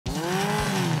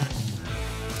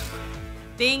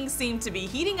Things seem to be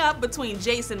heating up between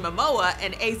Jason Momoa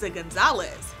and Eiza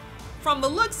Gonzalez. From the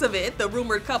looks of it, the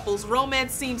rumored couple's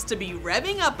romance seems to be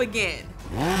revving up again.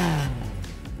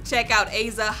 Check out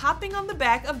Eiza hopping on the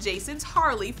back of Jason's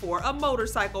Harley for a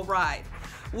motorcycle ride.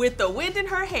 With the wind in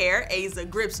her hair, Eiza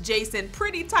grips Jason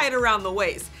pretty tight around the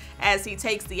waist as he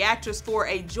takes the actress for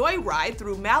a joyride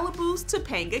through Malibu's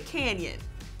Topanga Canyon.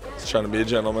 He's trying to be a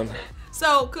gentleman.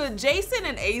 So, could Jason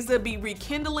and Eiza be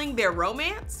rekindling their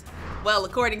romance? Well,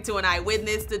 according to an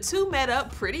eyewitness, the two met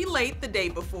up pretty late the day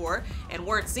before and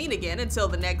weren't seen again until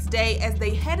the next day as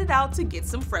they headed out to get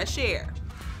some fresh air.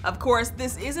 Of course,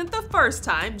 this isn't the first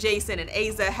time Jason and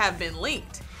Eiza have been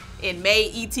linked. In May,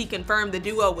 E.T. confirmed the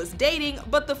duo was dating,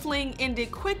 but the fling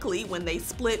ended quickly when they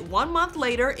split 1 month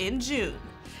later in June.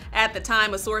 At the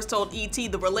time, a source told E.T.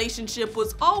 the relationship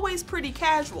was always pretty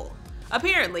casual.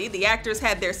 Apparently, the actors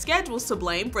had their schedules to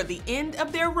blame for the end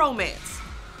of their romance.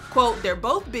 Quote, "They're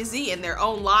both busy in their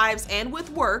own lives and with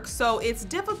work, so it's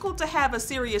difficult to have a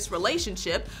serious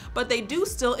relationship, but they do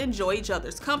still enjoy each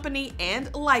other's company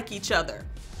and like each other."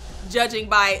 Judging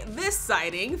by this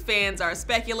sighting, fans are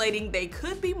speculating they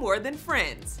could be more than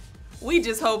friends. We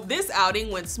just hope this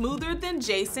outing went smoother than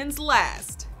Jason's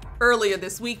last. Earlier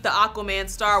this week, the Aquaman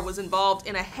star was involved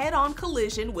in a head-on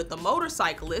collision with a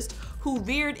motorcyclist who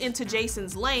veered into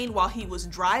Jason's lane while he was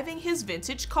driving his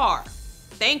vintage car.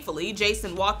 Thankfully,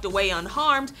 Jason walked away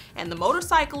unharmed and the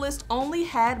motorcyclist only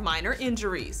had minor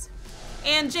injuries.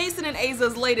 And Jason and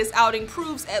Eiza's latest outing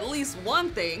proves at least one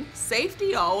thing: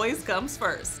 safety always comes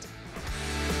first.